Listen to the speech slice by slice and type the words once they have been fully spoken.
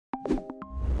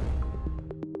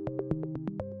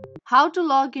How to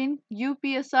log in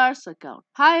UPSR's account.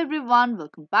 Hi everyone,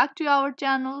 welcome back to our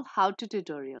channel How to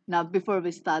Tutorial. Now before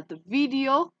we start the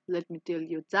video, let me tell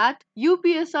you that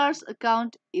UPSR's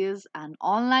account is an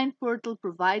online portal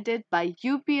provided by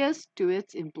UPS to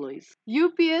its employees.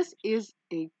 UPS is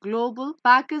a global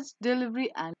package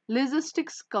delivery and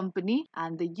logistics company,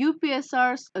 and the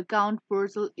UPSR's account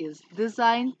portal is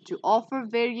designed to offer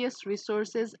various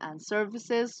resources and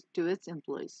services to its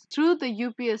employees. Through the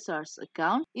UPSR's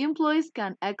account, employees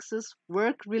can access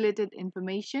work-related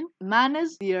information,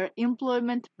 manage their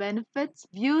employment benefits,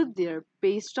 view their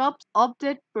pay stubs,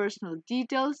 update personal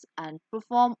details, and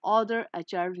perform other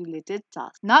HR-related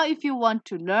tasks. Now, if you want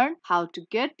to learn how to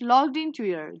get logged into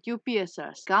your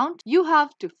UPSR account, you have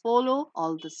to follow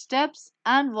all the steps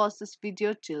and watch this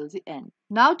video till the end.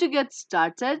 Now to get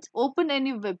started, open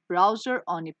any web browser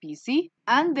on a PC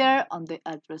and there on the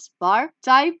address bar,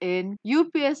 type in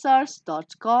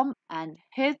upsrs.com and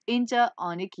hit enter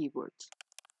on a keyboard.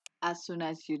 As soon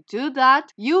as you do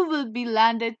that, you will be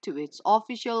landed to its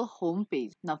official home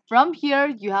page. Now from here,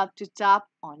 you have to tap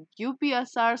on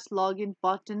UPSR's login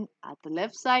button at the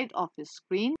left side of your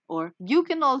screen, or you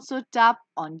can also tap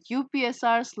on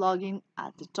UPSR's login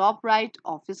at the top right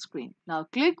of your screen. Now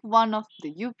click one of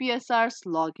the UPSR's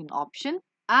login option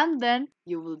and then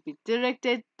you will be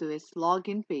directed to its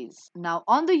login page. Now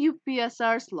on the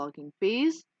UPSR's login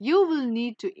page, you will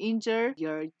need to enter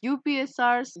your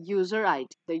UPSR's user ID.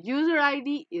 The user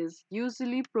ID is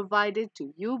usually provided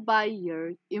to you by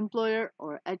your employer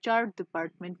or HR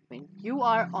department when you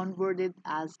are onboarded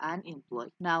as an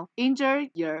employee. Now enter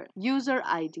your user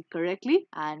ID correctly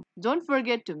and don't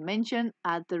forget to mention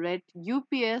 @ups.com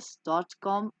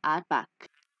at back.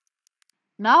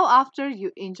 Now after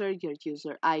you enter your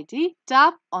user ID,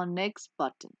 tap on next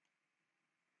button.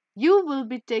 You will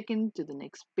be taken to the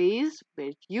next page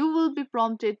where you will be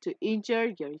prompted to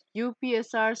enter your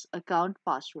UPSR's account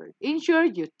password. Ensure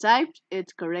you typed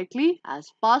it correctly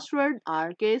as passwords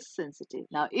are case sensitive.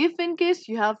 Now if in case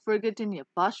you have forgotten your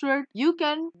password, you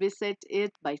can reset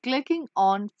it by clicking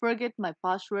on forget my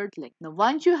password link. Now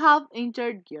once you have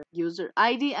entered your user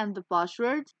ID and the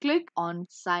password, click on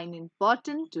sign in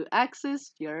button to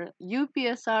access your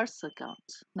UPSR's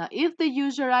account. Now if the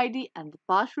user ID and the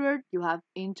password you have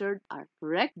entered are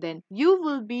correct, then you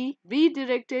will be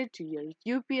redirected to your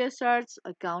UPSR's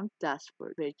account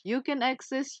dashboard where you can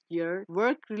access your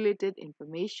work-related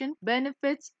information,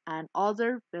 benefits, and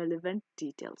other relevant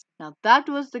details. Now that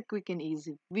was the quick and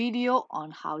easy video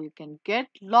on how you can get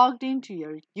logged into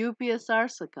your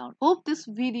UPSR's account. Hope this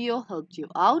video helped you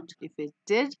out. If it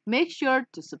did, make sure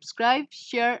to subscribe,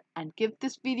 share, and give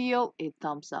this video a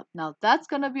thumbs up. Now that's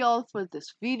gonna be all for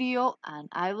this video, and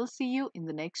I will see you in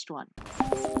the next one.